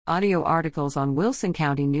Audio articles on Wilson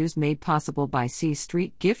County News made possible by C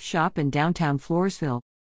Street Gift Shop in downtown Floresville.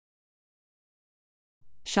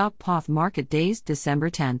 Shop Poth Market Days December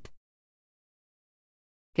 10th.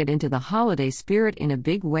 Get into the holiday spirit in a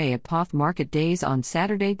big way at Poth Market Days on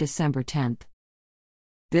Saturday, December 10th.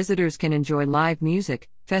 Visitors can enjoy live music,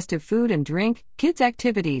 festive food and drink, kids'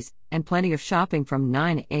 activities, and plenty of shopping from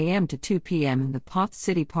 9 a.m. to 2 p.m. in the Poth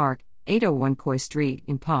City Park, 801 Coy Street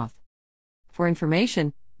in Poth. For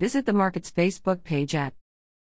information, visit the market's Facebook page at